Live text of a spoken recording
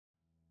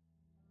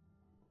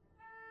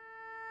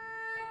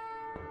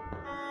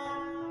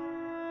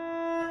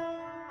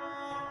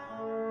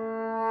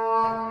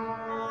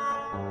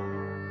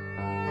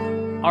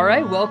All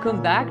right,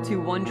 welcome back to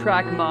One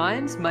Track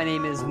Minds. My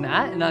name is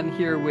Matt, and I'm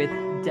here with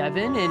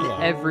Devin. And Hello.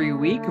 every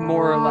week,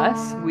 more or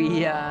less,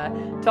 we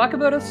talk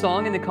about a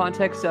song in the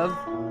context of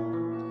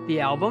the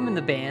album and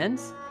the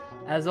bands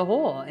as a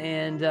whole,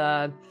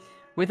 and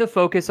with a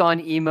focus on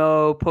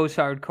emo,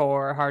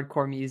 post-hardcore,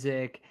 hardcore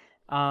music.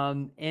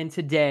 And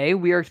today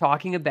we are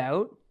talking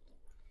about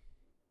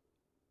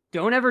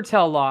 "Don't Ever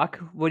Tell Locke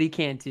What He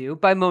Can't Do"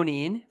 by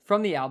Moneen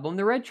from the album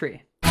The Red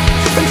Tree.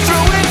 And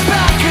throw it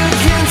back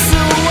against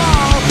the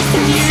wall,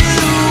 and you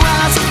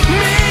ask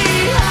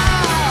me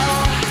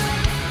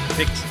how.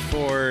 Picked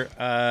for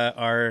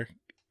our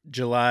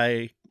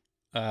July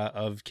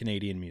of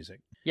Canadian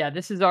music. Yeah,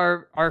 this is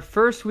our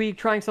first week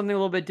trying something a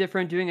little bit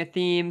different, doing a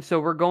theme.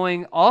 So we're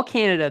going all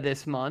Canada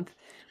this month,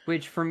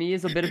 which for me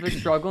is a bit of a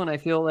struggle, and I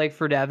feel like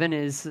for Devin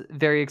is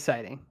very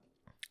exciting.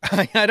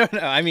 I don't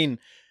know. I mean,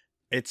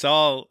 it's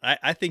all.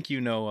 I think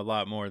you know a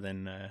lot more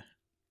than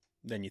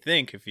you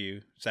think if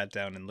you sat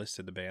down and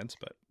listed the bands,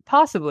 but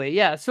Possibly,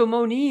 yeah. So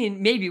Moneen,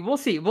 maybe we'll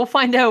see. We'll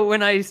find out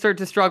when I start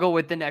to struggle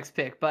with the next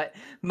pick. But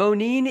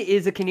Moneen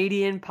is a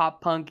Canadian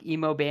pop punk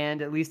emo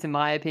band, at least in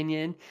my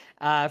opinion,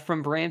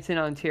 from Brampton,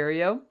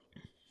 Ontario.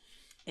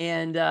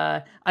 And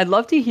I'd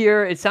love to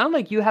hear. It sounded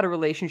like you had a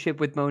relationship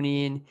with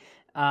Moneen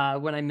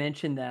when I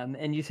mentioned them,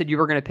 and you said you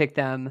were going to pick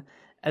them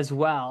as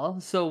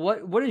well. So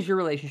what is your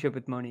relationship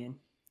with Moneen?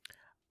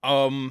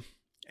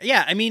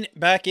 yeah. I mean,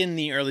 back in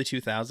the early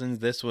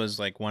 2000s, this was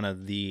like one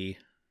of the.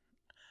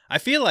 I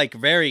feel like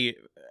very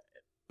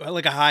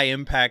like a high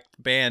impact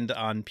band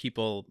on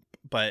people,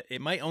 but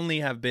it might only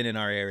have been in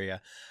our area.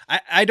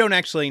 I don't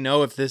actually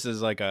know if this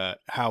is like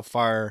how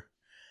far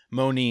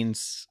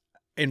Moneen's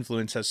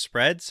influence has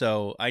spread.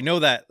 So I know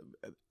that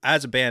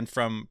as a band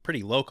from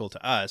pretty local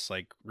to us,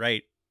 like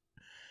right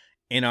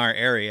in our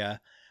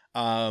area,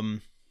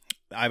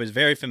 I was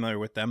very familiar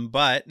with them,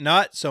 but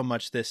not so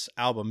much this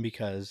album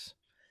because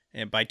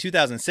by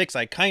 2006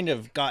 I kind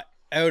of got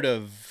out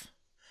of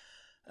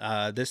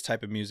this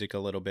type of music a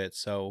little bit.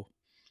 So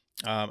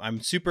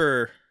I'm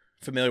super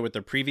familiar with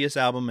their previous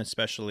album,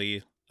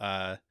 especially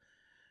that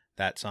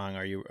song.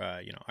 Are you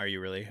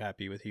really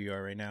happy with who you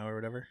are right now or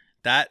whatever?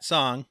 That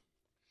song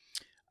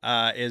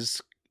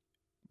is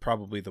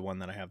probably the one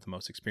that I have the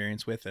most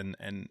experience with.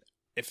 And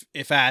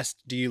if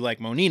asked, do you like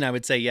Moneen? I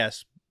would say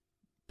yes,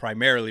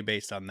 primarily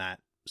based on that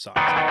song.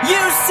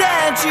 You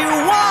said you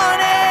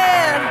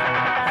wanted,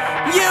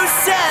 you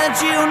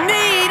said you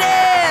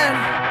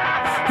needed,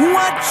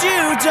 what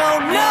you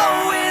don't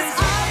know is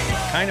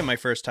kind of my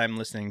first time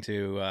listening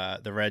to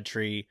the Red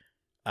Tree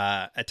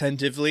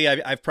attentively.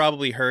 I've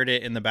probably heard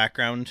it in the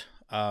background.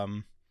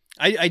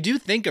 I do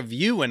think of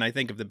you when I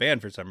think of the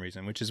band for some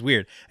reason, which is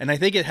weird. And I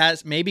think it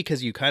has maybe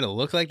because you kind of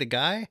look like the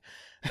guy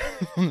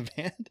from the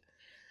band.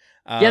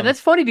 Yeah,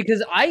 that's funny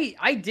because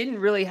I didn't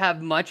really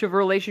have much of a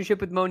relationship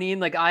with Moneen.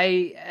 Like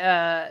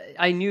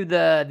I knew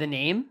the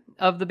name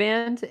of the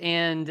band,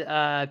 and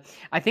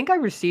I think I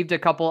received a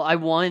couple. I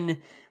won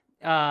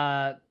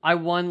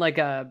like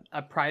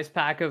a prize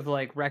pack of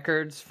like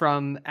records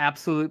from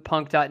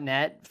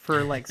absolutepunk.net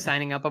for like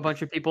signing up a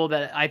bunch of people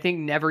that I think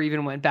never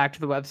even went back to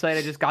the website.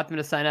 I just got them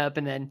to sign up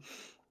and then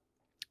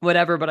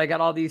whatever, but I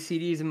got all these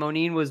CDs and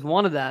Moneen was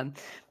one of them,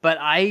 but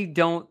I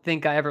don't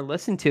think I ever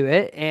listened to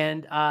it.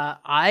 And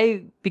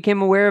I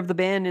became aware of the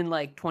band in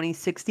like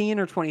 2016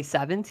 or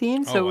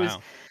 2017. So Oh, it was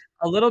wow.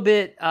 a little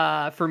bit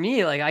for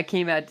me, like I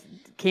came at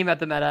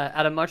them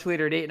at a much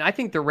later date. And I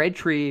think the Red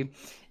Tree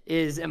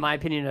is, in my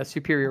opinion, a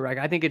superior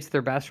record. I think it's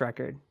their best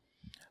record.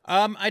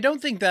 I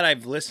don't think that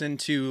I've listened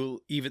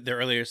to even the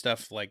earlier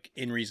stuff like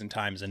in recent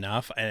times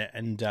enough,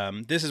 and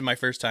this is my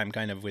first time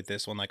kind of with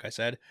this one. Like I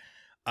said,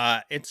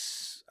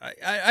 it's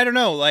I don't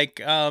know.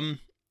 Like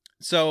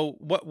so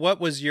what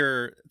was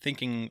your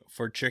thinking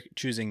for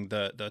choosing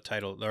the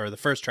title or the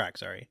first track?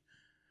 Sorry.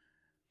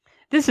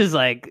 This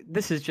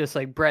is just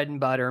like bread and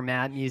butter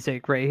Matt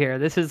music right here.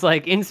 This is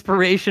like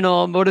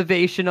inspirational,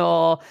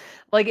 motivational.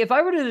 Like if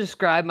I were to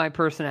describe my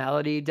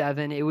personality,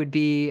 Devin, it would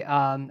be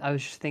I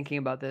was just thinking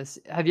about this.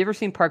 Have you ever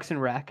seen Parks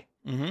and Rec?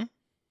 Mm-hmm.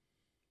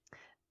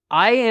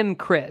 I am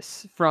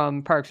Chris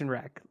from Parks and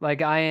Rec.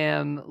 Like I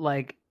am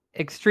like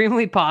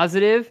extremely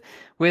positive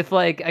with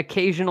like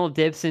occasional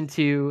dips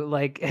into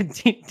like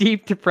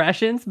deep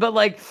depressions, but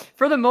like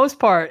for the most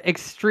part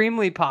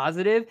extremely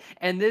positive.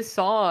 And this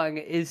song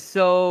is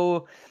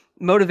so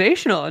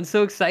motivational and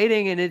so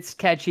exciting, and it's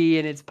catchy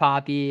and it's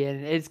poppy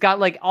and it's got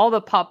like all the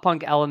pop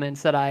punk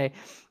elements that I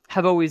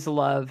have always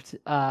loved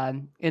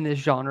in this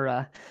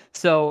genre.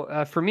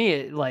 So for me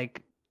it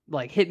like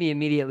hit me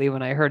immediately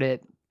when I heard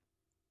it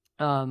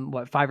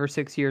 5 or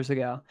 6 years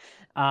ago.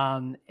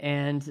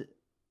 And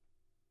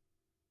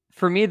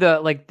for me, the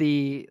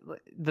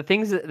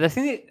thing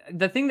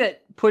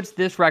that puts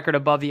this record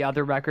above the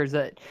other records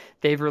that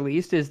they've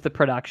released is the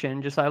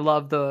production. Just I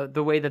love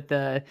the way that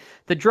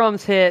the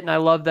drums hit, and I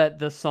love that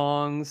the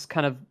songs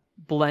kind of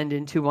blend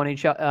into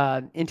each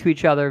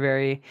other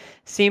very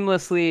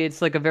seamlessly.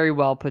 It's like a very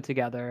well put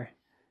together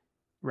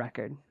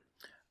record.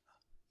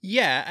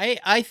 Yeah,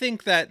 I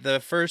think that the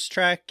first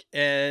track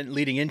and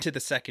leading into the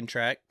second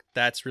track,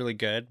 That's really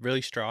good,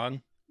 really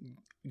strong.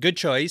 Good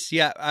choice.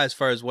 Yeah, as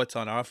far as what's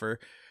on offer.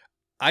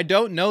 I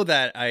don't know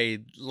that I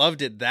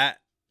loved it that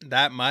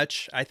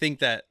much. I think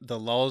that the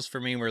lulls for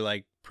me were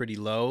like pretty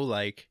low.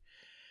 Like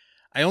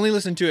I only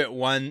listened to it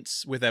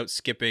once without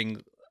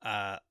skipping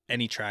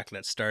any track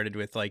that started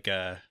with like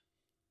a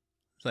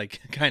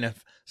kind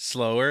of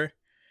slower.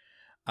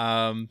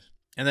 And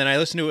then I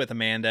listened to it with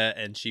Amanda,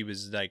 and she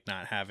was like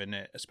not having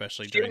it,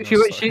 especially during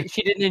those slower.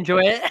 She didn't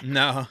enjoy it.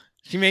 No,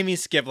 she made me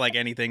skip like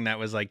anything that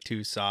was like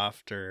too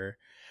soft or.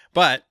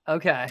 But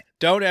Okay.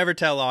 don't ever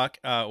tell Locke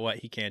what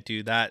he can't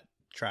do. That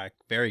track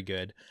very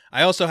good.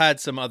 I also had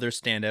some other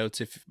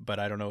standouts, but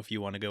I don't know if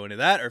you want to go into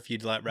that or if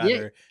you'd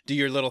rather do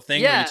your little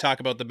thing where you talk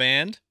about the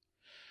band.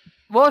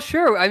 Well,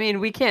 sure. I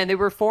mean, we can. They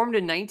were formed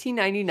in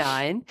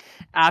 1999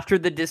 after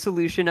the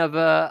dissolution of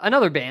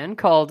another band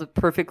called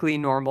Perfectly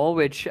Normal,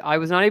 which I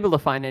was not able to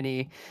find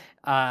any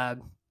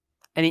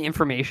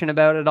information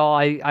about at all.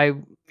 I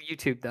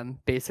YouTubed them,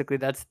 basically.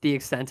 That's the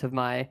extent of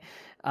my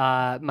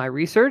my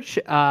research.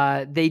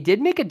 They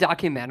did make a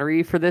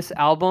documentary for this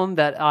album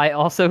that I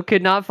also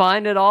could not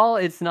find at all.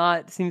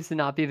 Seems to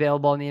not be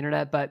available on the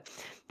internet, but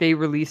they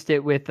released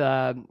it with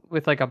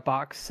like a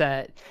box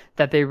set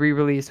that they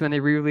re-released when they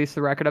re-released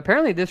the record.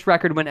 Apparently this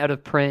record went out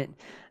of print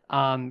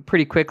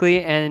pretty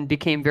quickly and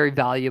became very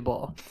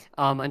valuable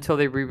until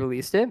they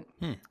re-released it.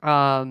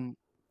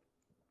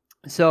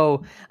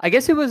 So I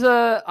guess it was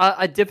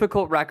a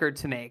difficult record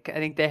to make. I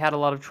think they had a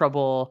lot of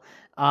trouble.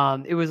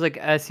 It was like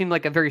seemed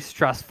like a very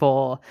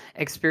stressful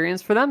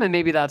experience for them, and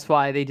maybe that's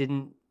why they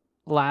didn't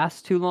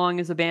last too long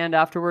as a band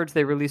afterwards.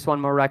 They released one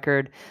more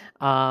record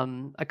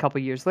a couple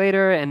years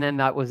later, and then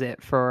that was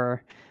it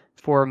for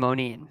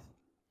Monine.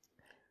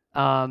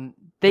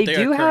 They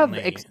do have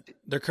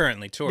they're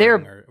currently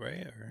touring,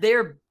 right?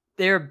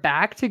 They're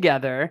back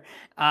together,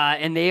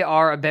 and they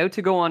are about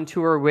to go on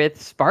tour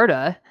with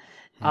Sparta.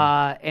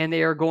 And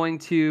they are going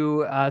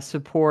to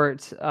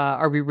support.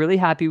 Are we really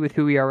happy with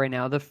who we are right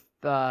now?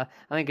 I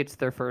think it's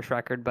their first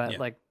record, but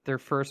like their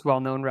first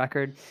well-known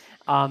record.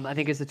 I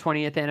think it's the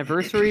 20th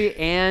anniversary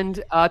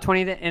and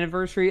 20th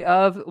anniversary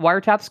of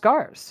Wiretap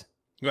Scars.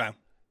 Wow,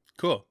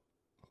 cool.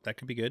 That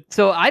could be good.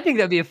 So I think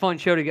that'd be a fun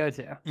show to go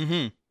to.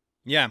 Mm-hmm.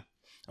 Yeah,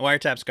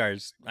 Wiretap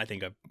Scars. I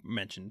think I've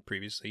mentioned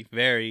previously.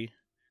 Very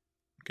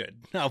good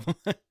album.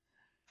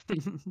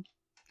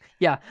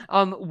 Yeah.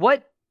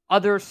 What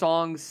other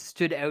songs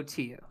stood out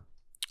to you?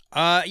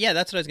 Yeah,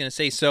 that's what I was gonna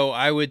say. So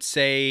I would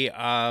say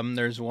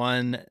there's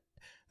one,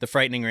 The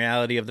Frightening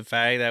Reality of the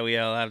Fact That We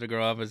All Have to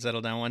Grow Up and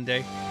Settle Down One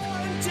Day.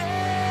 One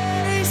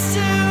day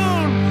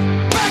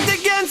soon, backed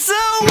against the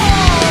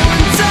wall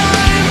in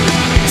time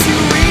to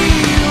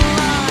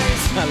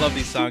realize. I love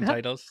these song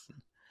titles.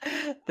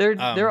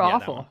 They're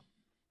awful.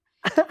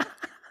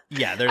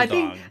 Yeah, they're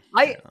long.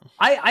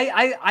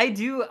 I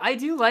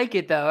do like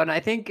it though, and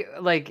I think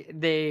like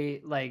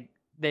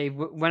they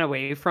went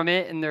away from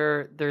it in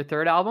their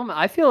third album.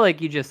 I feel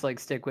like you just like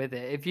stick with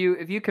it. If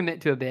you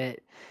commit to a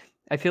bit,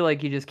 I feel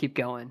like you just keep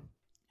going.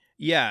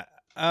 Yeah.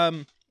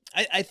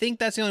 I think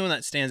that's the only one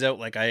that stands out.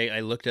 Like I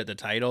looked at the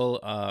title.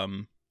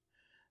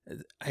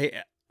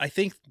 I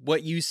think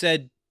what you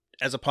said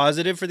as a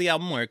positive for the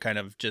album, where it kind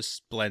of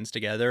just blends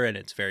together and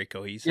it's very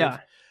cohesive. Yeah.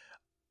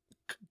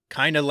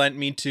 Kind of lent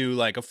me to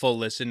like a full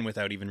listen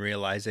without even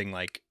realizing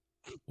like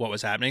what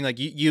was happening. Like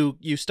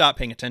you stop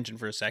paying attention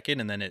for a second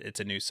and then it's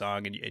a new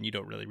song and you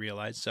don't really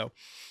realize. So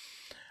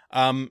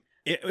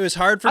it was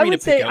hard for me to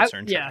pick out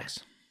certain tracks.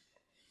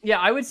 Yeah,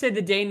 I would say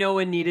The Day No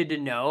One Needed to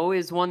Know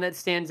is one that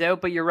stands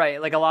out, but you're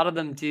right. Like a lot of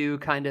them do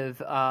kind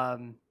of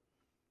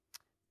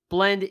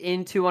blend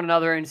into one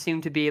another and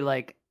seem to be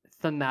like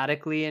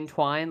thematically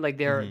entwined. Like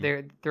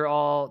they're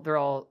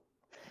all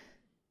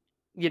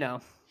you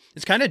know.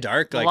 It's kind of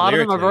dark. Like a lot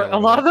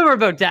of them are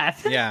about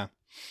death. Yeah.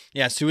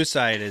 Yeah,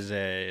 suicide is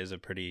a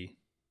pretty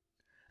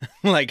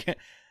like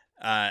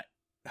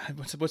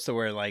what's the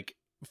word, like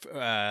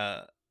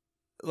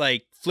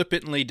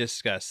flippantly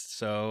discussed.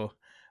 So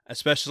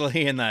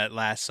especially in that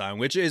last song,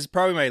 which is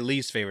probably my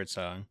least favorite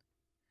song.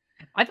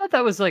 I thought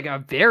that was like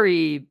a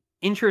very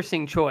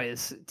interesting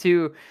choice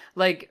to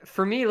like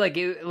for me like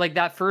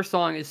that first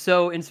song is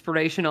so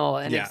inspirational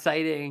and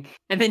exciting,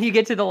 and then you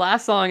get to the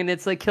last song and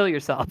it's like kill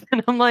yourself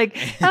and I'm like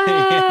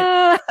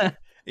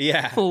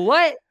yeah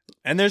what.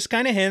 And there's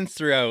kind of hints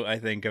throughout, I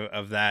think,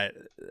 of that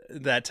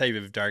type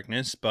of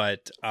darkness,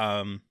 but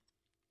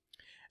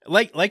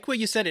like what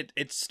you said,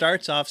 it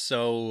starts off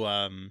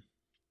so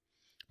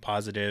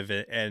positive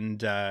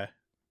and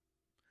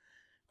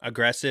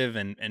aggressive,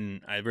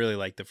 and I really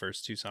like the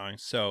first two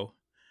songs. So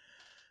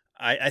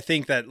I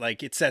think that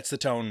like it sets the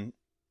tone,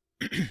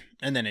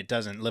 and then it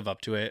doesn't live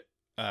up to it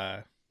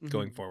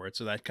going forward.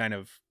 So that kind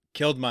of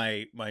killed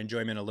my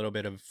enjoyment a little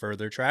bit of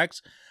further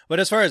tracks. But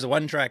as far as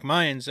One Track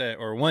Minds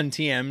or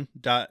onetm.com,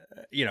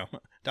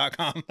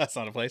 that's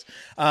not a place,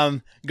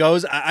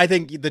 goes, I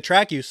think the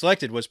track you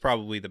selected was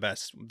probably the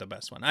best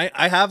one.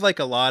 I have like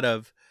a lot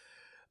of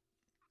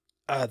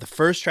the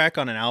first track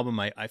on an album.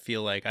 I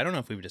feel like, I don't know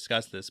if we've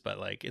discussed this, but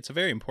like it's a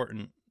very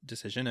important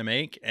decision to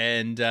make,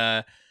 and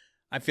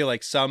I feel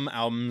like some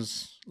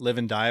albums live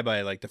and die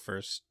by like the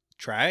first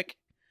track.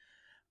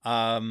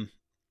 And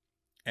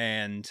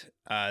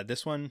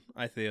this one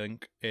I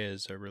think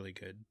is a really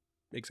good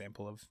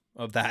example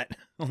of that.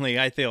 Only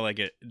I feel like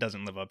it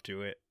doesn't live up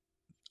to it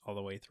all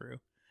the way through.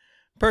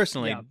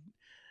 Personally, Yeah.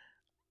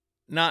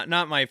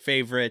 not my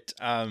favorite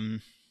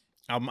album.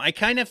 I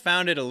kind of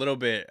found it a little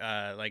bit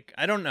like,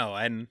 I don't know,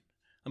 and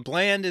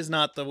bland is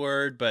not the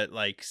word, but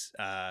like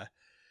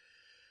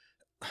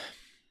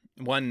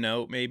one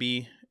note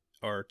maybe,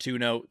 or two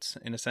notes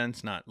in a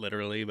sense, not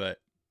literally, but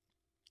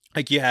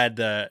like you had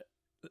the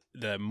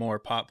more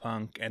pop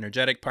punk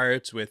energetic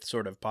parts with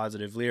sort of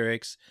positive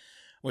lyrics,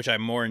 which I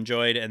more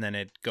enjoyed, and then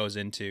it goes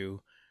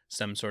into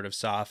some sort of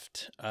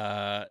soft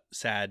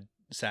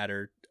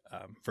sadder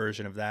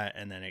version of that,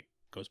 and then it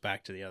goes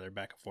back to the other,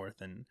 back and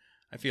forth. And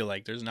I feel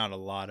like there's not a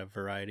lot of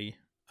variety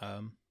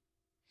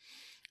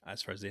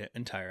as far as the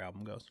entire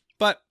album goes,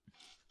 but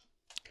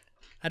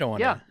I don't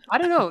want to. Yeah, I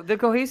don't know. The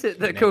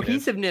negative.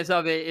 cohesiveness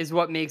of it is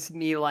what makes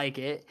me like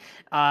it.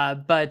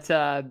 But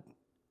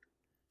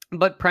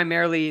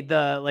primarily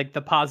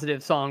the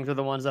positive songs are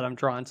the ones that I'm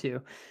drawn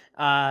to.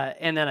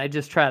 And then I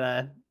just try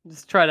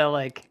to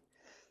like,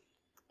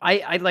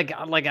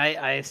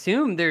 I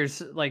assume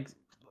there's like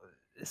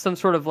some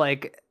sort of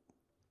like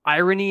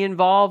irony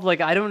involved.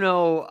 Like, I don't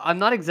know. I'm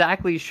not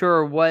exactly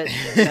sure what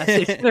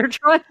message they're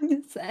trying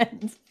to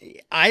send.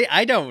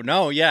 I don't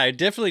know. Yeah, I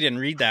definitely didn't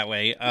read that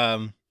way.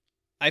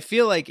 I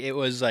feel like it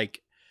was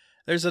like,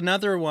 there's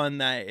another one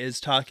that is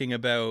talking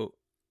about,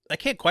 I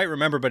can't quite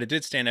remember, but it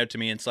did stand out to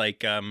me. It's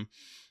like,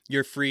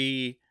 you're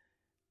free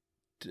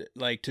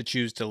to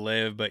choose to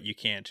live, but you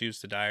can't choose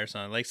to die, or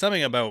something, like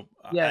something about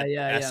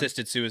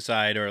assisted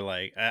suicide, or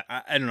like,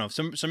 I don't know,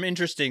 some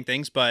interesting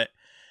things, but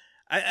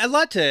a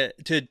lot to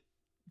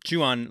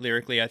chew on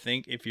lyrically, I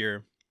think, if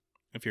you're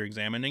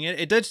examining it.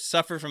 It does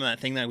suffer from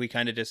that thing that we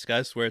kind of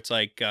discussed, where it's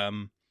like,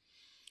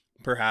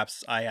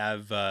 perhaps I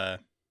have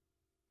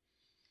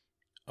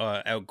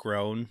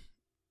outgrown,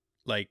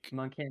 like, I'm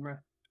on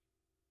camera.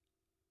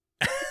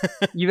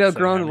 You've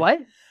outgrown what?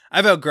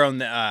 I've outgrown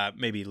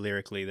maybe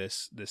lyrically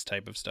this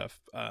type of stuff,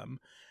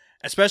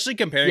 especially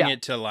comparing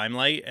it to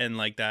Limelight and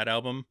like that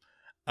album,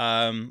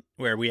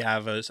 where we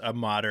have a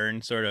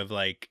modern sort of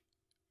like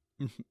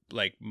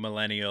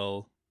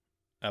millennial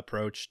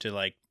approach to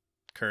like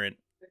current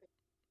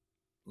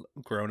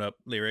grown up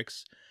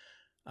lyrics.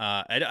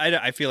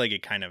 I feel like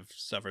it kind of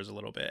suffers a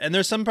little bit, and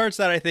there's some parts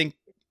that I think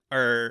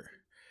are,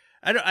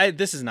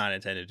 this is not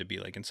intended to be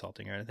like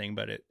insulting or anything,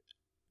 but it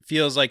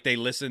feels like they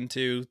listened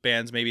to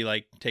bands maybe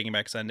like Taking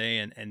Back Sunday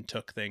and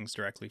took things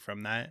directly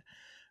from that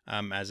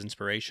as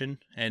inspiration,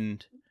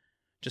 and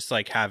just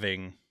like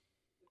having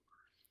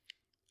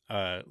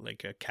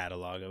like a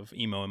catalog of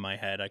emo in my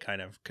head, I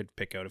kind of could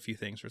pick out a few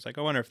things where it's like,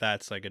 I wonder if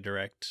that's like a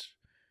direct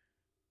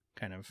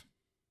kind of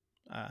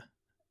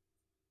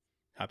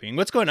copying.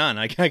 What's going on?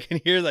 I can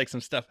hear like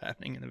some stuff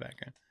happening in the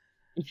background.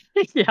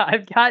 Yeah,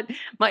 I've got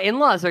my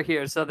in-laws are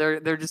here, so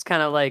they're just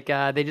kind of like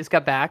they just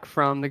got back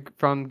from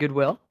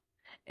Goodwill,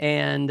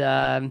 and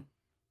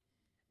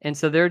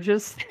so they're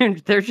just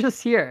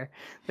here.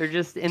 They're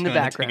just in the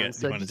background.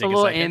 So just a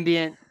little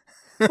ambient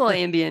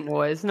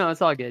noise. No,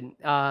 it's all good.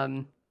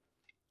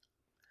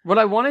 What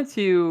I wanted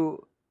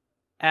to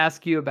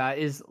ask you about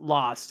is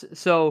Lost.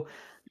 So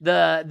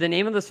the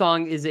name of the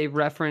song is a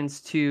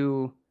reference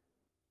to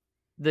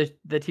the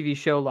TV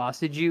show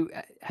Lost.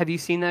 Have you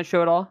seen that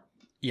show at all?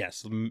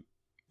 Yes,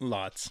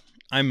 lots.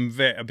 I'm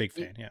a big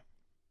fan. Yeah,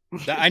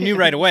 I knew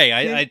right away.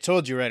 I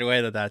told you right away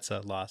that that's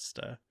a Lost.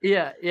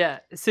 Yeah.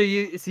 So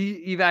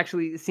you've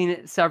actually seen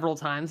it several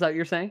times, that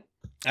you're saying?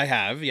 I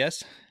have,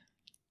 yes.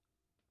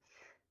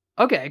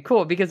 Okay,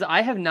 cool. Because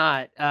I have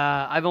not.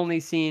 I've only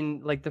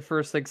seen like the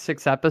first like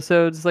 6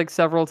 episodes like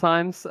several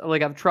times.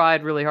 Like, I've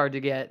tried really hard to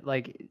get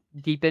like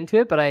deep into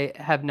it, but I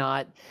have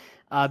not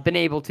been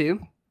able to.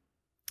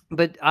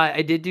 But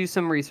I did do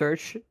some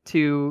research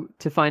to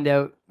find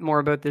out more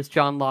about this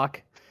John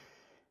Locke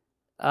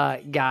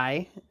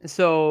guy.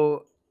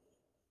 So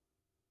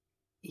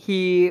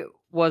he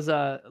was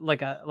a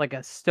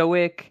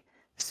stoic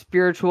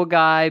spiritual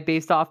guy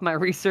based off my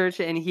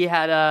research, and he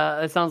had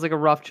it sounds like a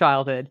rough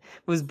childhood.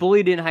 Was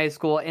bullied in high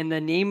school, and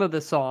the name of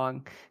the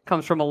song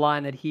comes from a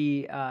line that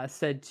he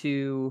said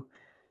to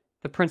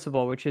the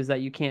principal, which is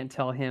that you can't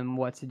tell him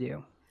what to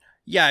do.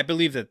 Yeah, I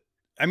believe that.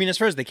 I mean, as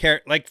far as the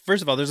character, like,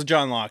 first of all, there's a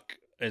John Locke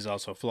is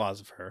also a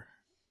philosopher,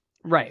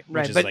 right?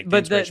 Which is but like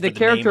the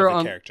character name of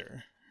on the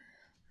character,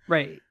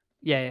 right?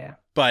 Yeah.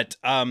 But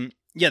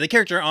yeah, the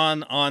character on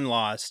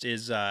Lost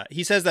is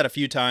he says that a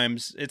few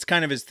times. It's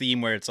kind of his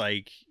theme, where it's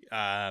like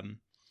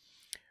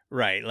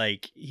right,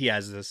 like he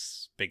has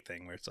this big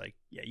thing where it's like,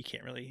 yeah, you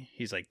can't really.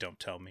 He's like, don't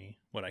tell me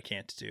what I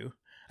can't do.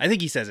 I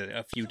think he says it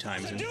a few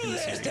times in the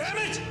series. Damn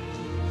it!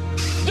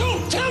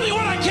 Don't tell me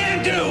what I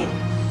can't do!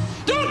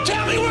 Don't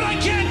tell me what I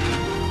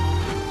can't.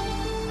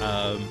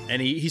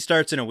 And he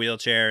starts in a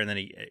wheelchair, and then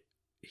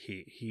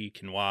he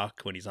can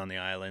walk when he's on the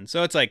island.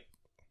 So it's like,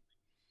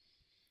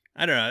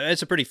 I don't know.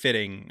 It's a pretty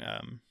fitting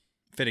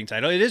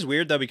title. It is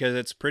weird though, because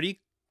it's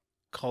pretty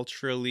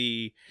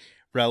culturally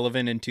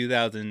relevant in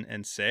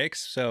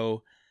 2006.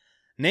 So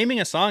naming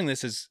a song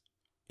this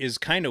is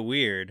kind of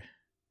weird.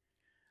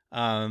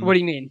 What do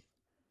you mean?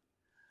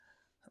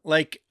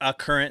 Like a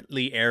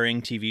currently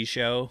airing TV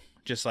show,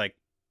 just like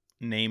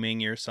naming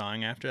your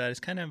song after that is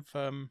kind of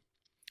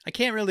I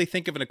can't really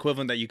think of an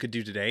equivalent that you could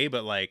do today,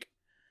 but like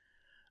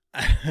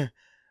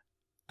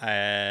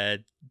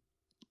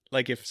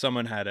like if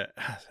someone had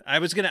I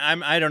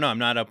don't know, I'm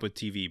not up with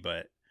TV,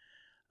 but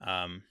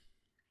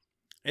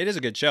it is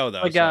a good show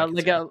though.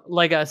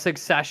 Like a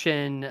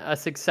succession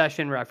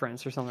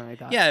reference or something like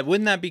that. Yeah,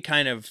 wouldn't that be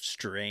kind of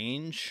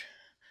strange?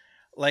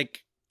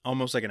 Like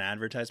almost like an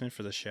advertisement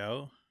for the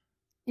show?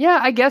 Yeah,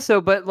 I guess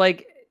so. But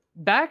like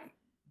back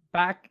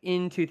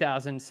in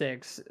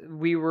 2006,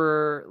 we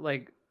were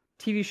like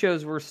TV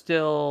shows were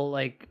still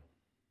like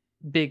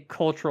big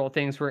cultural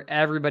things where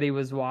everybody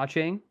was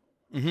watching.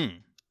 Mm-hmm.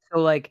 So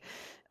like,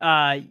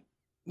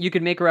 you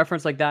could make a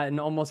reference like that, and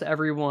almost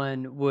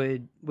everyone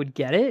would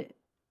get it,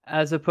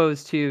 as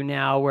opposed to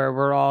now where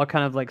we're all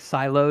kind of like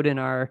siloed in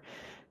our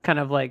kind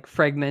of like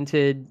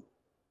fragmented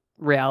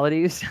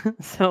realities.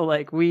 So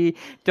like we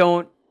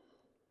don't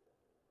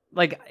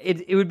like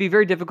it would be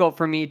very difficult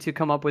for me to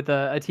come up with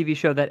a TV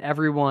show that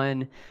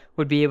everyone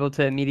would be able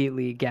to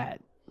immediately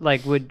get,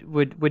 like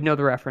would know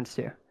the reference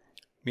to.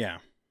 Yeah.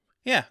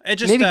 It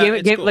just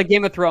maybe cool. like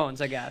Game of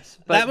Thrones, I guess.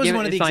 But that was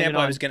one of the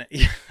examples I was gonna.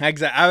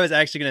 I was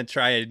actually gonna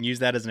try and use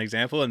that as an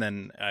example, and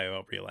then I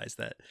realized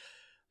that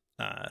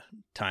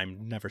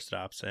time never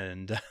stops,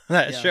 and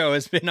that show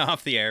has been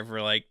off the air for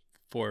like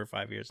 4 or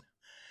 5 years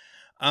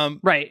now.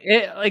 Right.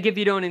 Like if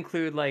you don't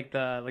include like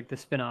the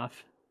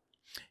spin-off.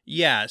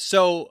 Yeah.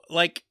 So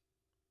like,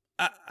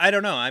 I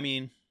don't know. I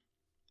mean,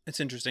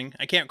 it's interesting.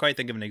 I can't quite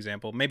think of an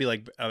example. Maybe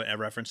like a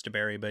reference to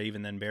Barry, but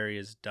even then, Barry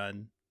is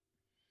done.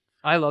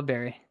 I love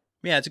Barry.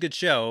 Yeah, it's a good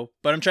show,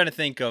 but I'm trying to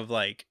think of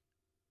like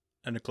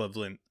an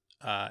equivalent,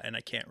 and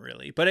I can't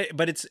really. But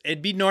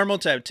it'd be normal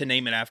to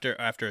name it after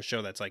a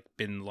show that's like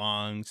been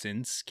long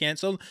since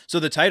canceled. So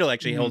the title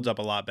actually holds up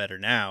a lot better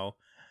now.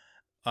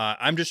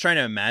 I'm just trying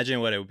to imagine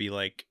what it would be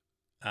like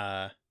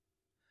to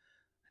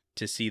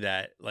see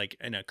that like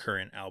in a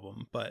current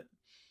album. But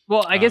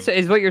well, I guess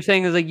is what you're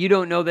saying is like you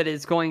don't know that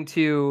it's going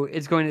to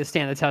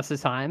stand the test of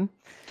time,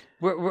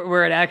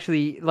 where it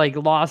actually like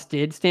Lost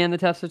did stand the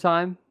test of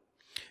time.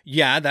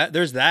 Yeah,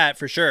 there's that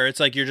for sure. It's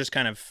like you're just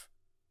kind of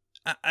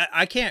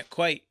I can't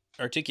quite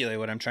articulate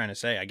what I'm trying to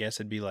say. I guess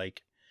it'd be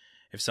like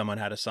if someone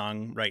had a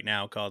song right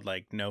now called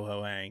like No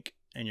Ho Hank,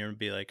 and you'd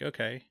be like,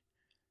 okay,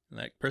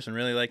 that person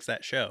really likes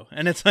that show.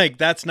 And it's like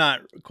that's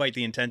not quite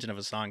the intention of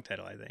a song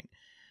title, I think.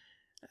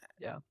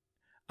 Yeah.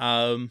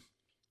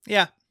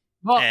 Yeah.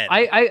 Well,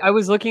 I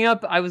was looking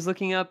up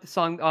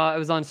song I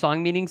was on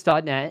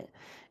songmeanings.net,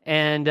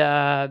 and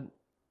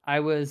I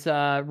was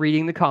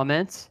reading the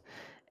comments,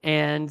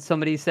 and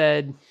somebody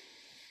said,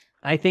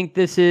 I think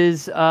this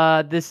is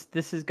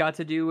this has got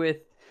to do with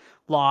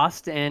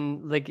Lost,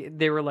 and like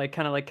they were like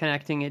kind of like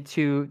connecting it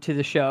to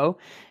the show.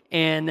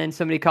 And then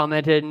somebody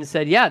commented and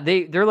said, yeah,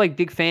 they're like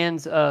big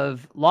fans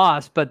of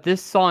Lost, but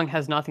this song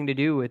has nothing to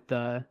do with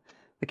the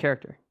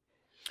character.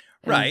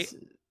 And right.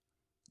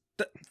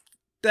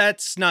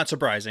 That's not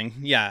surprising.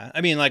 Yeah.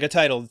 I mean, like a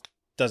title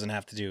doesn't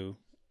have to do.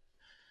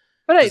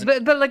 But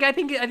like I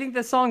think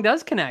the song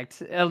does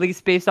connect, at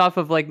least based off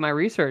of like my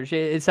research.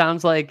 It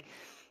sounds like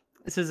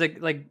this is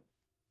like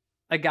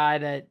a guy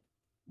that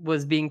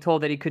was being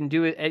told that he couldn't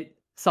do it at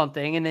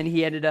something, and then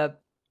he ended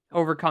up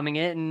overcoming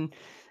it. And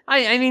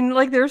I mean,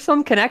 like there's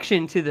some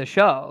connection to the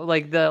show.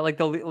 Like the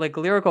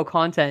lyrical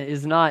content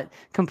is not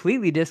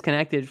completely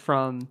disconnected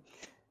from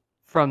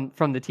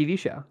the TV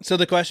show. So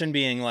the question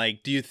being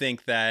like, do you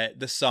think that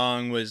the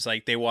song was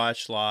like they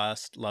watched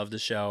Lost, loved the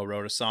show,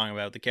 wrote a song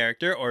about the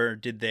character, or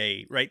did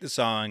they write the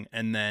song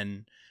and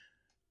then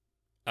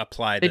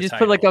apply the title? They just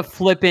put like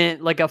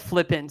a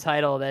flippant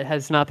title that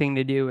has nothing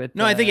to do with.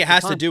 No, I think it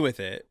has to do with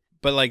it.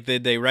 But like,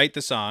 did they write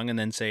the song and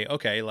then say,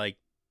 okay, like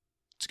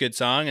it's a good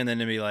song, and then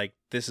it'd be like,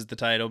 this is the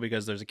title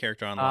because there's a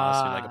character on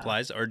Lost who like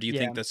applies, or do you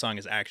think the song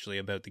is actually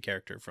about the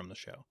character from the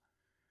show?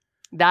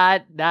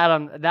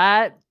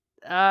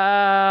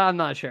 I'm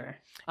not sure.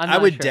 I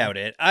would doubt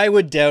it.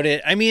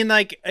 I mean,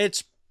 like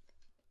it's,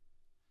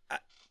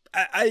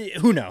 I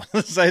who knows?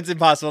 So it's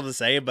impossible to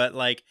say, but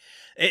like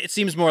it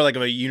seems more like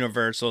a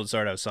universal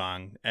sort of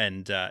song,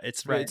 and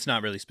it's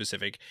not really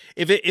specific.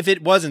 If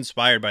it was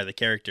inspired by the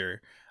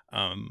character,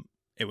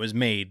 it was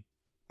made,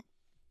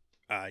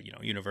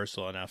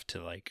 universal enough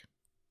to like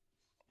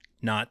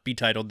not be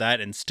titled that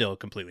and still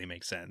completely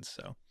make sense.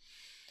 So,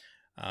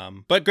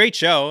 but great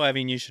show. I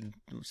mean, you should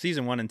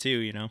season 1 and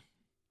 2.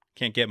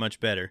 Can't get much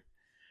better.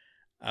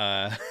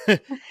 I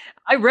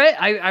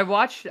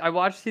watched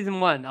season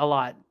 1 a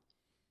lot,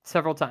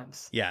 several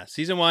times. Yeah,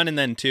 season 1 and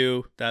then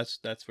 2. That's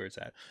where it's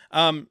at.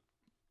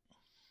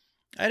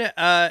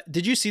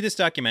 Did you see this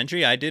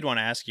documentary? I did want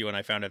to ask you when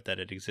I found out that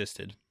it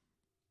existed.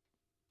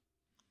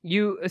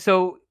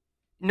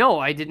 No,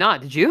 I did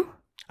not. Did you?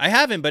 I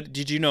haven't, but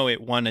did you know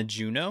it won a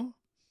Juno?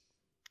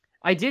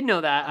 I did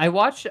know that. I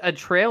watched a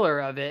trailer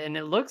of it, and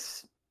it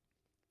looks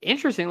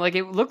interesting. Like,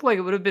 it looked like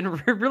it would have been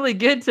really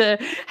good to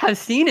have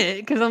seen it,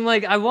 because I'm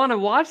like, I want to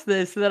watch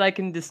this so that I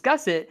can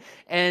discuss it,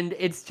 and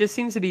it just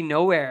seems to be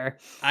nowhere.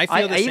 I I,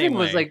 feel the I same even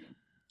was way. like,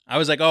 I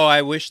was like, oh,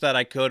 I wish that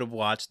I could have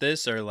watched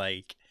this or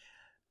like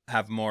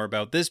have more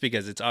about this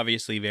because it's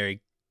obviously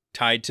very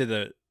tied to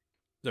the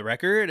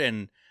record.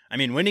 And I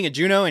mean, winning a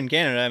Juno in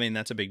Canada, I mean,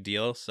 that's a big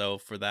deal. So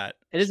for that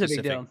it is a big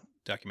specific deal.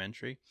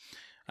 documentary,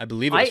 I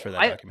believe it was I, for that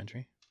I,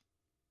 documentary.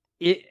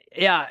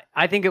 yeah,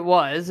 I think it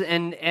was,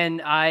 and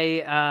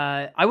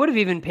I would have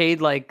even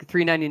paid like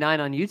 $3.99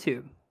 on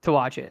YouTube to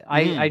watch it.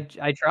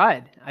 Mm-hmm. I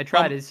tried.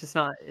 Well, It's just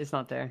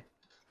not there.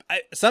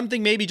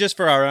 something maybe just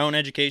for our own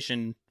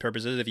education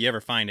purposes. If you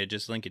ever find it,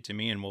 just link it to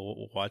me and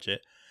we'll watch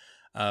it.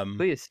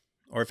 Please.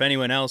 Or if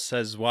anyone else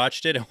has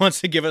watched it and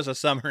wants to give us a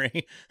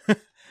summary.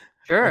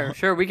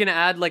 Sure. We can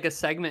add like a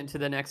segment to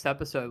the next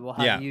episode. We'll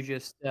have Yeah. you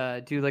just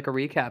do like a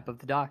recap of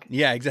the doc.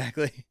 Yeah,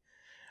 exactly.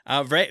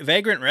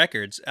 Vagrant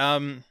Records.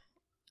 Can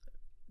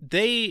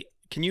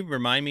you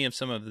remind me of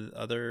some of the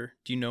other?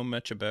 Do you know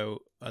much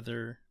about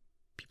other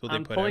people they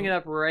I'm put pulling out? it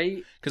up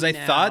right Because I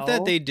thought that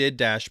now. they did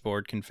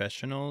Dashboard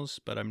Confessionals,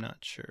 but I'm not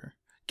sure.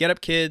 Get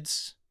Up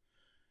Kids,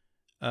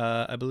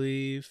 I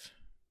believe.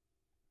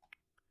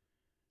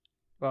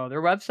 Well,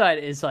 their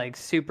website is like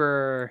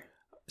super.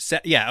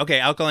 Yeah, okay.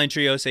 Alkaline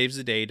Trio Saves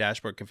the Day,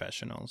 Dashboard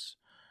Confessionals.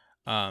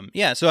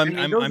 Yeah, so I'm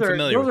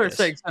familiar those with are this.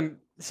 like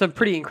some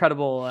pretty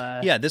incredible.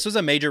 Yeah, this was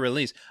a major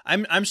release.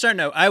 I'm starting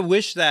to. I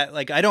wish that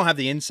like I don't have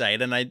the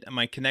insight, and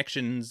my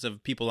connections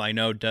of people I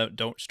know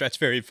don't stretch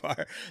very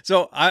far.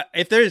 So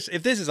if this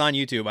is on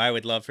YouTube, I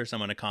would love for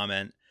someone to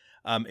comment.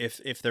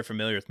 If they're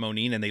familiar with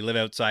Monine and they live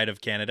outside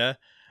of Canada,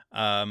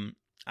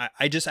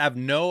 I just have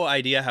no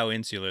idea how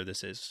insular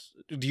this is.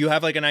 Do you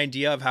have like an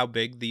idea of how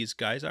big these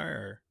guys are,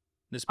 or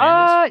this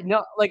band is?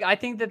 No, like I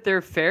think that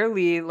they're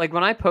fairly like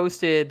when I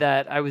posted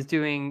that I was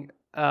doing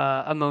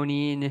a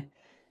Monine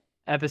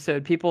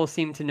episode, people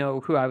seem to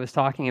know who I was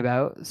talking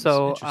about. It's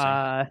So,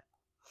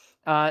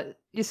 interesting.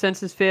 Your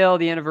Census Fail,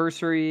 the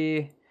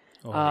Anniversary,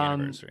 Oh, the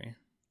um, Anniversary.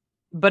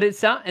 but it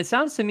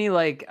sounds to me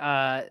like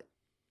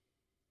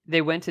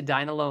they went to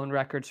Dynalone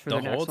Records for The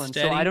their next Hold one.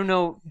 So I Steady. don't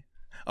know.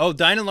 Oh,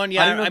 Dynalone. I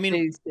Yeah, don't know I if mean,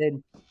 they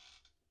did.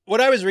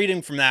 what I was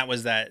reading from that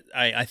was that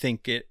I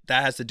think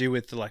that has to do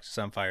with Alexis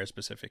on Fire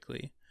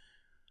specifically.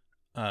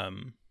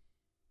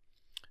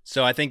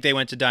 So I think they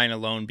went to Dine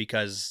Alone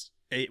because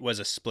it was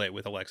a split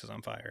with Alexis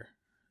on Fire.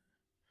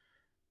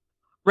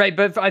 Right,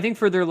 but I think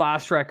for their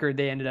last record,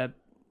 they ended up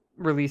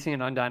releasing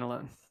it on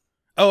Dynalone.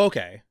 Oh,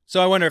 okay.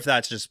 So I wonder if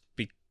that's just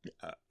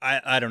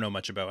I don't know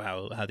much about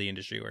how the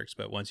industry works,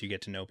 but once you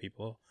get to know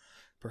people,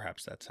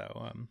 perhaps that's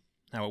how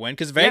it went.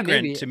 Because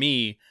Vagrant to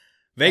me,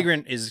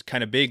 Vagrant is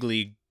kind of big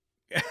league.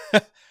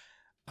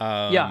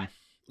 Yeah.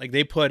 Like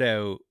they put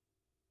out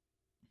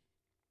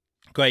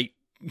quite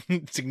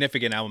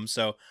significant albums.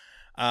 So,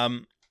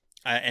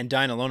 and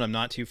Dine Alone, I'm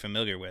not too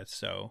familiar with.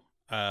 So,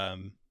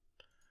 I'm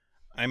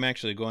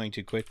actually going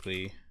to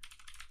quickly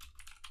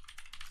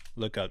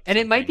look up. And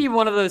it might be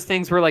one of those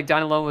things where like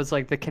Dynalone was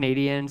like the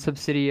Canadian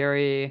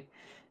subsidiary,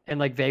 and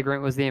like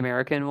Vagrant was the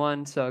American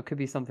one. So it could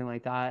be something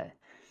like that.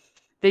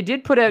 They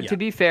did put out, to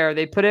be fair,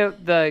 they put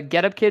out the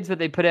Get Up Kids, but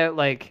they put out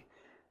like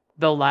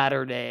the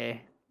latter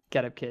day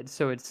Get Up Kids.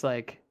 So it's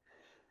like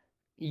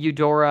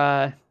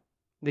Eudora,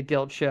 the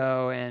Guilt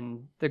Show,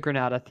 and the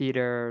Granada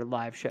Theater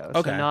live show.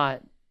 Okay. So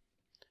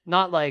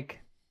not like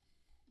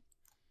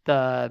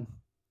the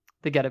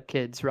Get Up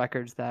Kids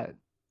records that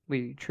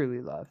we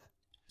truly love.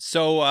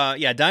 So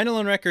yeah, Dine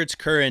Alone Records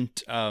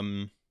current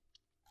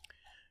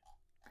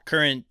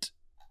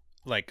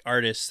like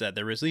artists that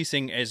they're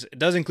releasing it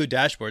does include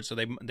Dashboard, so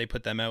they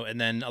put them out,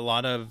 and then a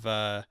lot of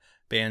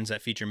bands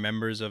that feature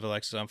members of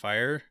Alexis on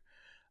Fire,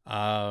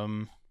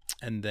 and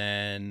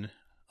then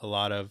a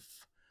lot of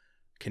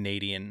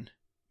Canadian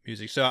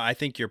music. So I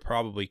think you're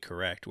probably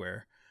correct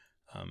where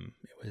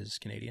it was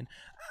Canadian.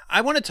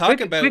 I want to talk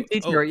about quick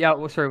detour. Yeah,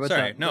 well, sorry. What's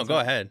sorry, up? no, What's go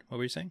up? ahead. What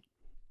were you saying?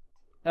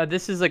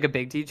 This is like a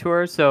big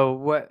detour. So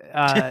what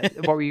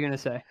were you gonna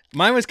say?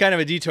 Mine was kind of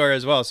a detour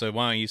as well. So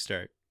why don't you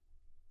start?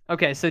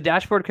 Okay, so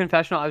Dashboard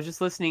Confessional. I was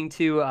just listening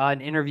to an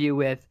interview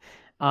with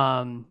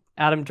Adam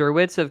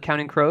Derwitz of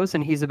Counting Crows,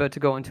 and he's about to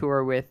go on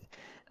tour with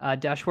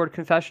Dashboard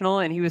Confessional,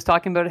 and he was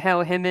talking about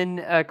how him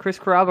and Chris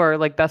Carrabba are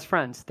like best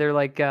friends. They're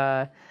like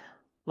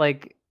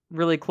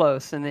really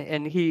close,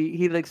 and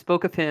he like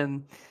spoke of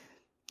him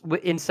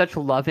in such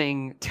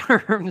loving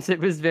terms. It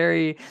was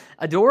very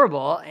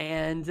adorable,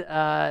 and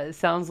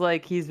sounds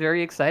like he's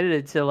very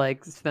excited to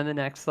like spend the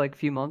next like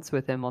few months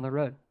with him on the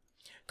road.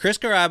 Chris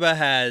Carrabba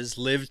has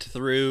lived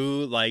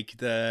through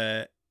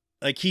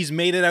he's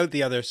made it out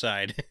the other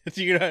side.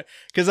 You know,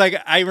 because like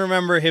I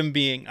remember him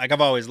being like, I've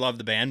always loved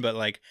the band, but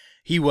like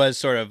he was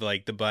sort of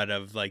like the butt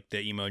of like the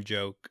emo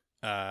joke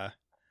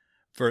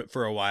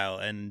for a while,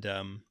 and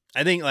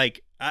I think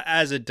like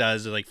as it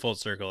does like full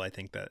circle, I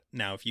think that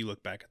now if you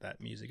look back at that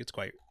music, it's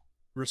quite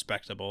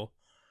respectable.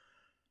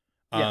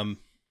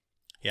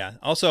 Yeah.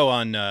 Also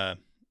on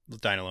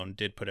Dine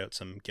did put out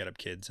some Get Up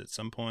Kids at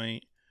some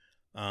point.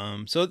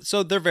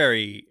 So they're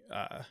very.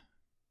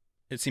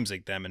 It seems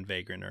like them and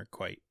Vagrant are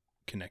quite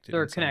connected.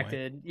 They're in some way.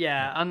 connected.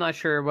 Yeah, I'm not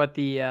sure what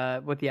the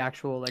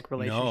actual like No,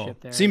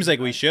 relationship there. seems is, like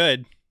we but-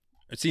 should.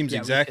 It seems Yeah,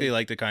 we exactly should.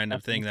 like the kind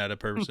of thing Definitely. that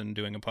a person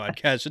doing a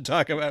podcast should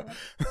talk about.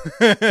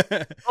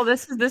 Well,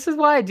 this is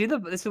why I do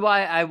this is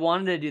why I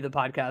wanted to do the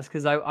podcast,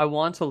 because I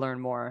want to learn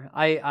more.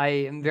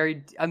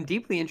 I'm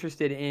deeply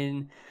interested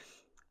in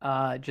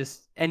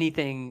just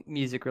anything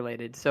music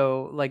related.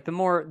 So like the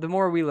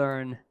more we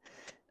learn,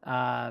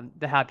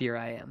 the happier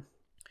I am.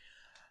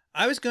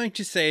 I was going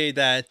to say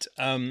that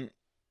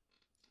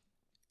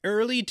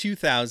early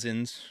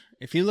 2000s,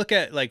 if you look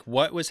at like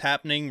what was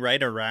happening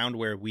right around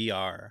where we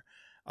are,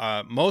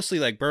 mostly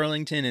like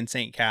Burlington and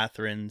St.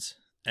 Catharines,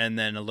 and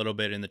then a little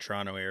bit in the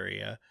Toronto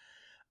area,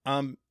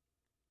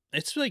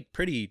 it's like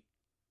pretty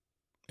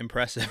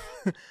impressive.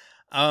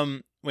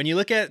 When you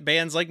look at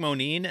bands like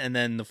Monine and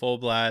then the Full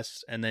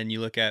Blast, and then you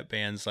look at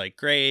bands like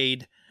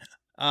Grade,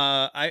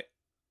 I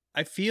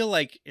feel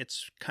like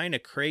it's kind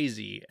of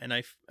crazy, and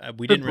we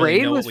The didn't really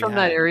Grade know was what we from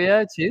had. that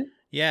area too.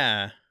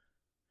 Yeah.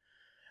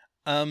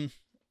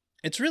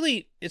 It's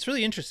really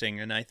interesting,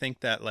 and I think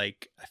that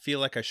like I feel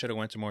like I should have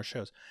went to more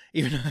shows.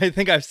 Even though I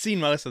think I've seen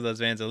most of those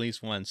bands at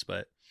least once,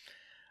 but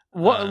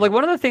What like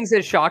one of the things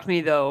that shocked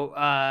me though,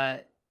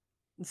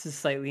 this is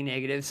slightly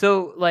negative.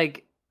 So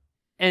like,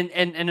 and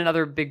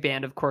another big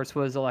band, of course,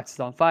 was Alexis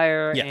on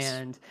Fire Yes.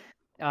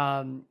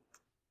 and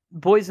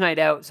Boys Night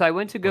Out. So I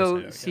went to Boys go Night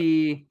Out, yeah.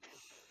 see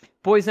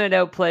Boys Night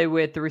Out play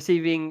with the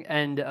receiving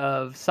end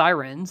of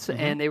Sirens, Mhm.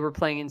 and they were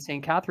playing in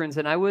St. Catharines,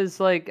 and I was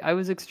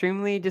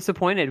extremely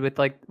disappointed with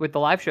the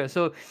live show.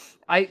 So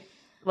I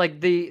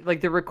the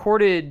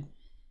recorded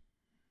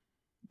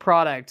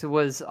product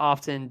was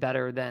often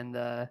better than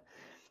the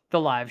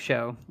live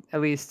show,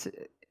 at least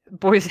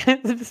Boys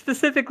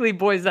specifically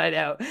Boys Night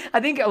Out. I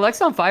think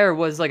Alex on Fire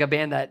was like a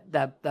band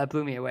that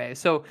blew me away.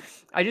 So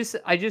I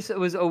just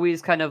was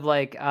always kind of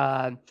like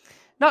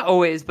not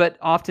always, but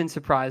often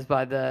surprised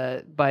by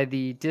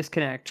the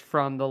disconnect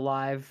from the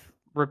live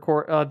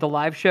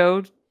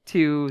show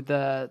to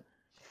the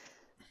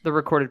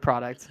recorded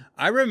product.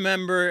 I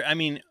remember. I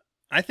mean,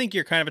 I think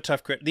you're kind of a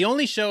tough critic. The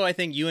only show I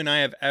think you and I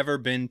have ever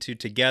been to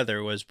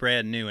together was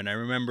Brand New, and I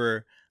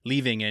remember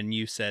leaving, and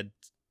you said,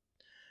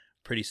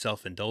 "Pretty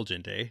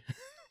self-indulgent, eh?"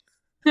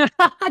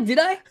 Did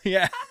I?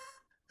 Yeah.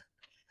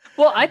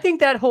 Well, I think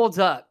that holds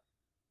up.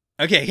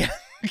 Okay. Yeah.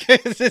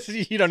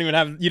 you don't even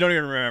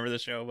remember the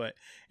show, but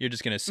you're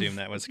just gonna assume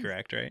that was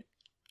correct, right?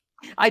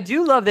 I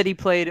do love that he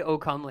played "O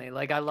Comely."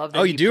 Like I love that.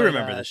 Oh, he you do played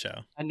remember the show?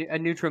 a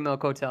Neutral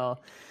Milk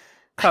Hotel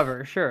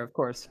cover. Sure, of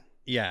course.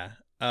 Yeah.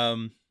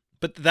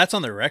 But that's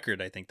on the record,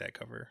 I think, that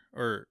cover.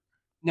 Or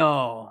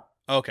No,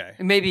 okay.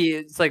 maybe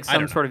it's like I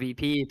some don't sort of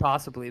EP,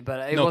 possibly,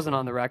 but it No wasn't clue.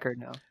 on the record.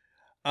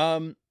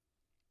 No.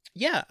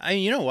 Yeah,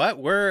 you know what?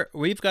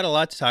 We've got a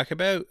lot to talk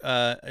about.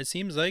 It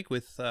seems like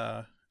with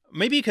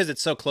maybe because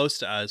it's so close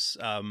to us,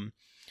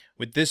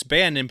 with this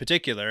band in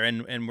particular,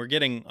 and we're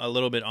getting a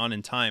little bit on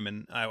in time,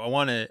 and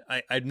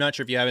I'm not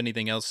sure if you have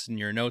anything else in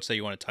your notes that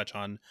you want to touch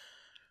on,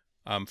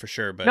 for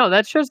sure. But No,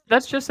 that's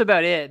just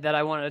about it that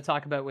I wanted to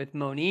talk about with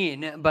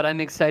Monine. But I'm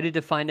excited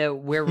to find out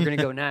where we're gonna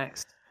go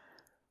next.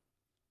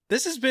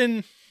 this has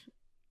been,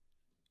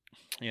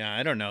 yeah,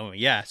 I don't know.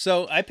 Yeah,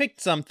 so I picked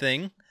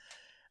something,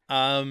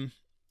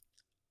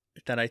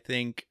 that I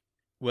think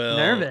will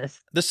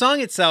Nervous. The song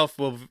itself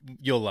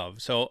you'll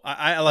love. So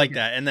I like Okay.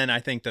 that, and then I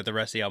think that the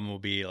rest of the album will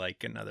be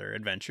like another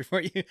adventure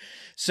for you.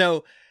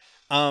 So,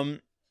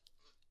 when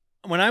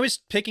I was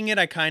picking it,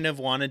 I kind of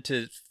wanted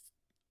to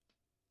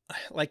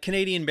like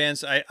Canadian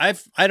bands. I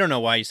don't know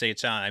why you say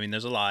it's on. I mean,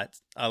 there's a lot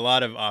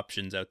of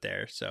options out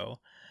there. So,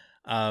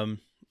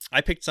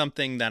 I picked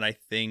something that I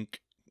think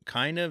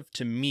kind of,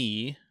 to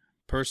me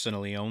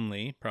personally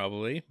only,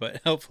 probably,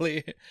 but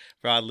hopefully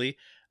broadly,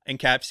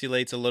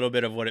 encapsulates a little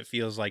bit of what it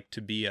feels like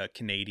to be a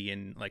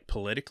Canadian, like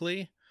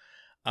politically.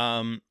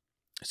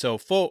 So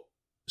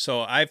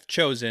I've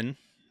chosen,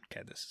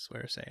 okay, this is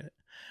where I'm saying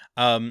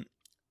it.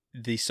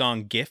 The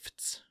song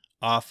Gifts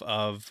off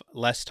of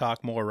Less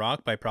Talk More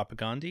Rock by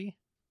Propagandhi.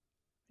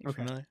 You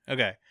Okay. familiar?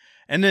 Okay.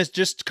 And there's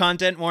just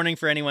content warning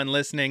for anyone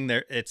listening.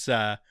 There it's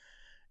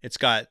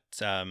got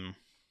some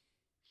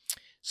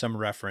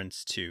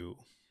reference to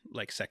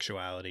like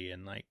sexuality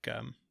and like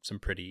some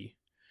pretty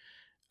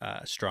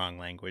strong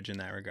language in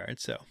that regard.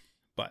 So,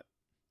 but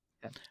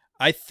Yeah.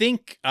 I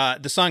think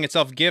the song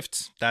itself,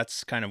 Gifts,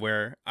 that's kind of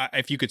where,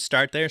 if you could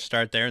start there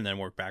and then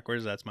work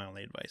backwards. That's my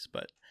only advice.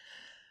 But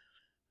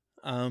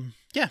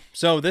yeah.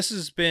 So this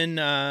has been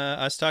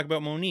us talk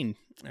about Monine.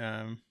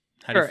 How do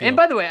you Sure. feel? And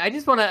by the way, I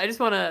just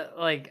wanna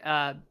like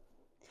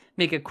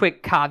make a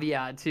quick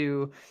caveat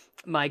to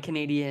my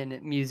Canadian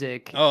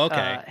music Oh,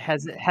 okay.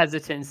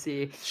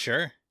 hesitancy.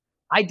 Sure.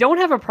 I don't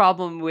have a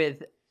problem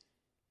with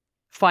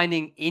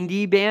finding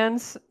indie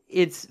bands.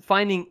 It's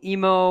finding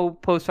emo,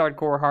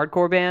 post-hardcore,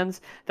 hardcore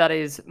bands that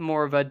is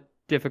more of a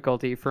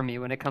difficulty for me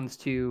when it comes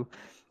to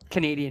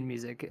Canadian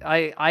music.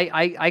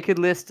 I could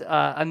list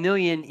a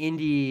million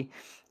indie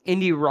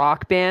indie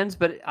rock bands,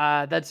 but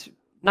that's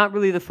not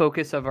really the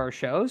focus of our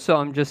show. So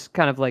I'm just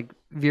kind of like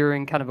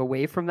veering kind of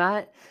away from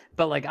that.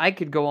 But like I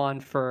could go on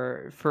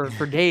for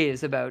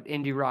days about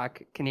indie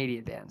rock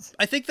Canadian bands.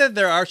 I think that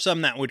there are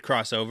some that would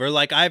cross over.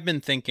 Like I've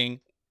been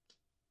thinking,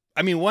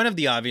 I mean, one of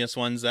the obvious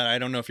ones that I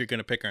don't know if you're going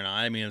to pick or not.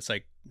 I mean, it's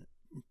like,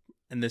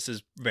 and this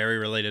is very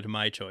related to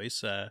my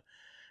choice. The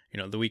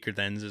Weaker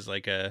Thens is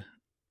like a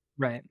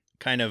Right.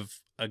 kind of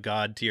a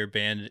god tier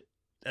band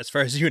as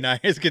far as you and I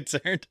is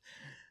concerned.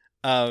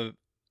 And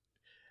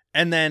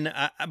then,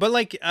 but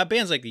like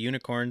bands like the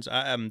Unicorns,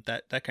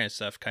 that kind of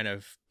stuff kind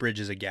of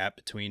bridges a gap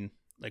between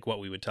like what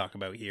we would talk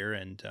about here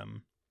and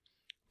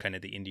kind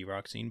of the indie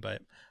rock scene.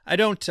 But I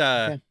don't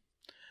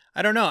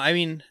know. I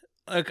mean,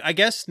 I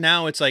guess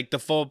now it's like the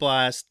Full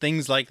Blast,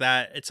 things like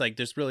that. It's like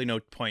there's really no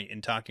point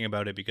in talking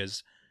about it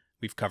because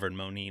we've covered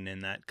Monine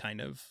and that kind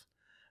of.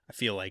 I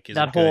feel like is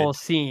that a good, whole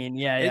scene.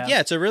 Yeah. yeah,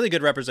 it's a really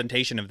good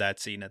representation of that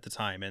scene at the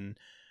time, and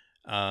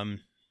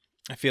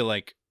I feel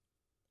like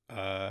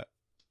I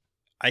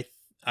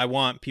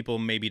want people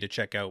maybe to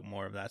check out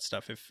more of that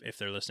stuff if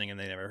they're listening and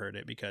they never heard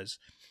it, because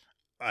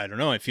I don't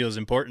know, it feels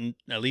important,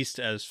 at least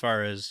as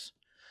far as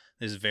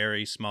this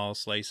very small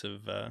slice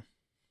of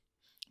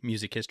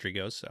music history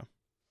goes. So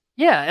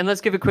Yeah, and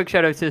let's give a quick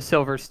shout out to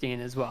Silverstein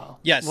as well.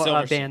 Yes, a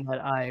Silverstein.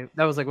 band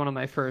that was like one of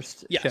my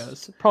first Yes.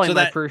 shows. Probably So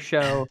my that- first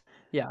show.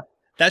 Yeah.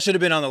 That should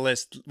have been on the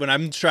list when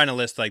I'm trying to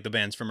list like the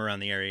bands from around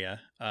the area.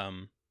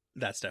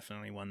 That's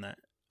definitely one that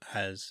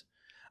has.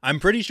 I'm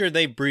pretty sure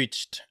they've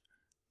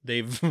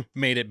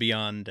made it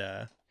beyond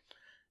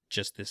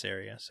just this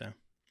area. So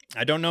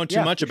I don't know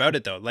too much about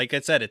it though. Like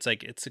I said, it's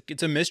like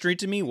it's a mystery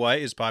to me what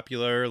is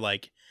popular,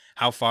 like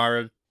how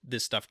far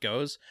this stuff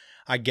goes.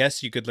 I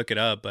guess you could look it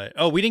up, but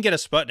we didn't get a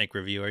Sputnik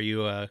review. Are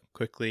you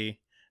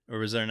quickly, or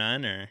was there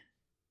none? Or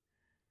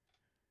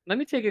Let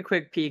me take a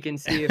quick peek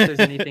and see if there's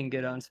anything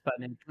good on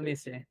Sputnik. Let me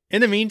see. in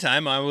the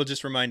meantime, I will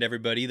just remind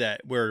everybody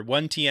that we're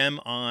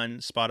Onetm on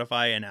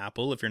Spotify and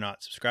Apple. If you're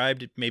not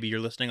subscribed, maybe you're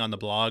listening on the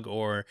blog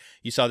or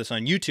you saw this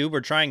on YouTube.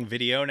 We're trying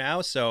video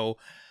now, so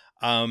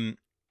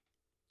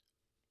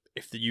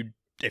if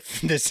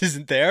this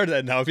isn't there,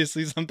 then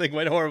obviously something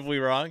went horribly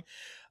wrong.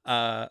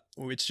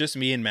 It's just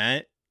me and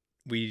Matt.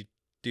 We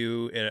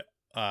do it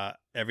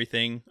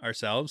everything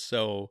ourselves,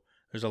 so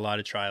there's a lot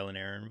of trial and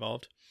error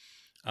involved.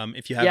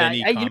 If you have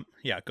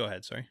go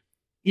ahead. Sorry.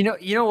 You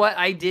know what?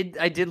 I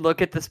did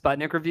look at the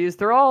Sputnik reviews.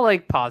 They're all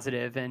like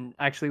positive and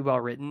actually well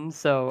written,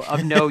 so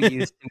of no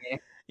use to me.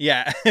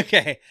 Yeah.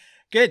 Okay.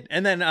 Good.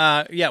 And then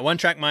One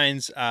Track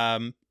Minds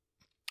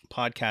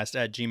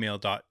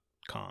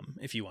podcast@gmail.com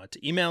if you want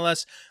to email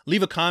us.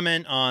 Leave a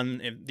comment on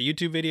the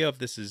YouTube video if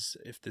this is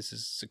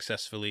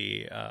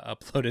successfully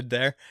uploaded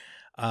there.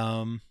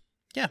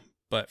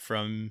 But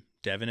from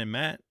Devin and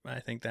Matt, I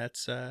think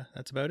that's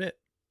about it.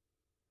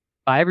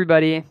 Bye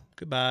everybody.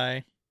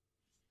 Goodbye.